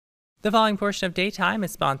The following portion of Daytime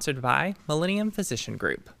is sponsored by Millennium Physician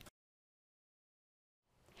Group.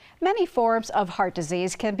 Many forms of heart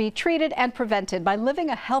disease can be treated and prevented by living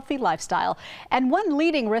a healthy lifestyle. And one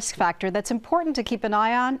leading risk factor that's important to keep an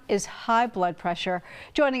eye on is high blood pressure.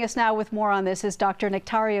 Joining us now with more on this is Dr.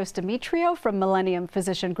 Nectarios Demetriou from Millennium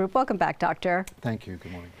Physician Group. Welcome back, doctor. Thank you.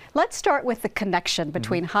 Good morning. Let's start with the connection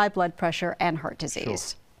between high blood pressure and heart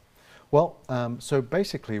disease. Sure. Well, so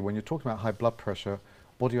basically when you're talking about high blood pressure,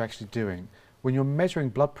 what are you actually doing? When you're measuring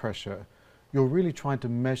blood pressure, you're really trying to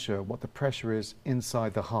measure what the pressure is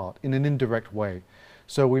inside the heart in an indirect way.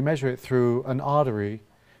 So we measure it through an artery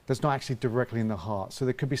that's not actually directly in the heart. So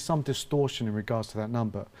there could be some distortion in regards to that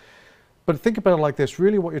number. But think about it like this.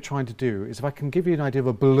 Really what you're trying to do is, if I can give you an idea of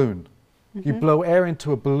a balloon, you blow air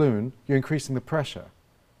into a balloon, you're increasing the pressure.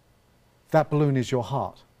 That balloon is your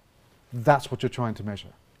heart. That's what you're trying to measure.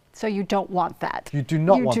 So you don't want that. You do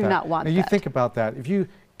not want that. You do not want that. Now you think about that. If you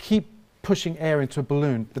keep pushing air into a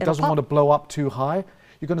balloon that doesn't want to blow up too high,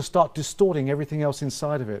 you're going to start distorting everything else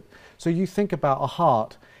inside of it. So you think about a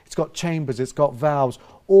heart, it's got chambers, it's got valves,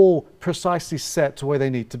 all precisely set to where they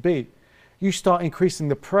need to be. You start increasing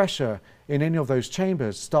the pressure in any of those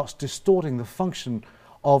chambers, starts distorting the function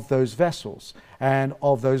of those vessels and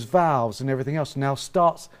of those valves and everything else, now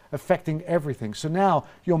starts affecting everything. So now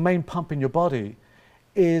your main pump in your body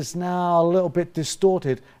is now a little bit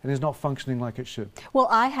distorted and is not functioning like it should. Well,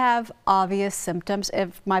 I have obvious symptoms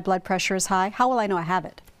if my blood pressure is high. How will I know I have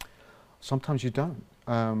it? Sometimes you don't.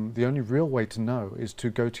 The only real way to know is to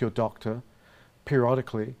go to your doctor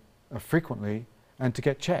periodically, frequently, and to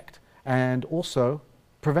get checked. And also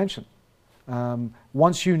prevention.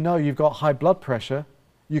 Once you know you've got high blood pressure,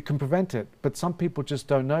 you can prevent it. But some people just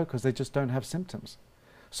don't know because they just don't have symptoms.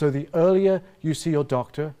 So the earlier you see your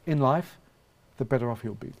doctor in life, the better off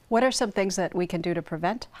you'll be. What are some things that we can do to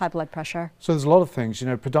prevent high blood pressure? So there's a lot of things,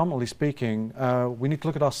 predominantly speaking, we need to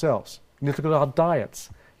look at ourselves. We need to look at our diets.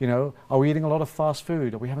 Are we eating a lot of fast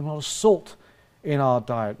food? Are we having a lot of salt in our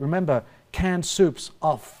diet? Remember, canned soups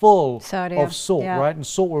are full of salt, right? And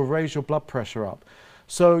salt will raise your blood pressure up.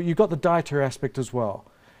 So you've got the dietary aspect as well.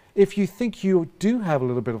 If you think you do have a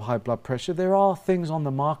little bit of high blood pressure, there are things on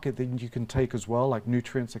the market that you can take as well, like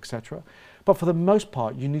nutrients, etc. But for the most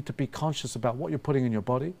part, you need to be conscious about what you're putting in your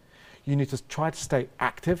body. You need to try to stay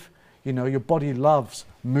active. Your body loves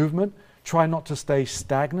movement. Try not to stay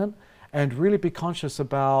stagnant and really be conscious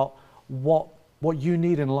about what you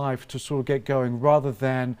need in life to sort of get going, rather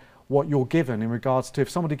than what you're given in regards to, if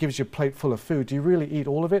somebody gives you a plate full of food, do you really eat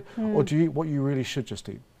all of it, or do you eat what you really should just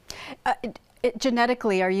eat?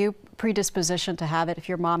 Genetically, are you predispositioned to have it? If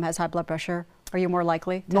your mom has high blood pressure, are you more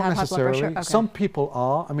likely to have high blood pressure? Not necessarily. Some people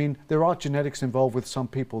are. I mean, there are genetics involved with some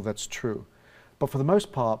people, that's true. But for the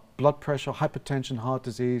most part, blood pressure, hypertension, heart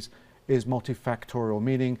disease is multifactorial,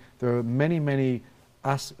 meaning there are many, many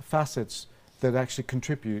facets that actually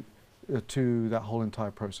contribute to that whole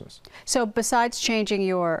entire process. So besides changing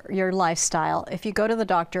your lifestyle, if you go to the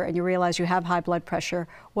doctor and you realize you have high blood pressure,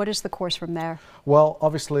 what is the course from there? Well,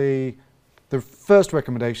 obviously, the first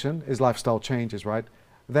recommendation is lifestyle changes, right?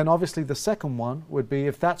 Then obviously the second one would be,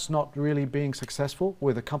 if that's not really being successful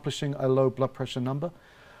with accomplishing a low blood pressure number,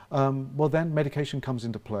 well then medication comes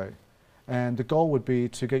into play. And the goal would be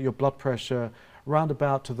to get your blood pressure round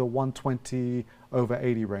about to the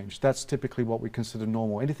 120/80 range. That's typically what we consider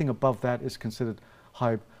normal. Anything above that is considered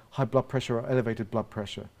high blood pressure or elevated blood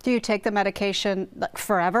pressure. Do you take the medication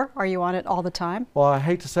forever? Are you on it all the time? Well, I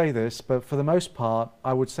hate to say this, but for the most part,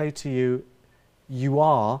 I would say to you, you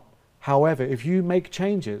are. However, if you make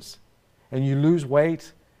changes and you lose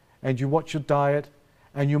weight and you watch your diet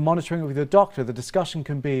and you're monitoring it with your doctor, the discussion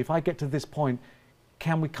can be, if I get to this point,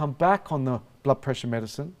 can we come back on the blood pressure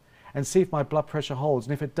medicine and see if my blood pressure holds?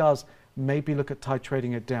 And if it does, maybe look at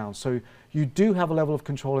titrating it down. So you do have a level of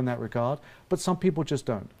control in that regard, but some people just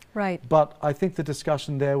don't. Right. But I think the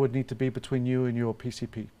discussion there would need to be between you and your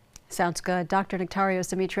PCP. Sounds good. Dr. Nectarios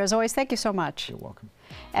Demetriou, as always, thank you so much. You're welcome.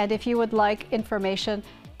 And if you would like information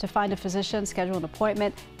to find a physician, schedule an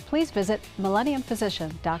appointment, please visit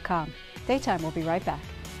millenniumphysician.com. Daytime will be right back.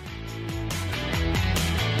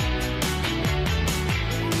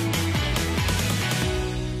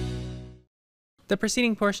 The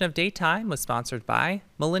preceding portion of Daytime was sponsored by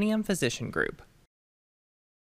Millennium Physician Group.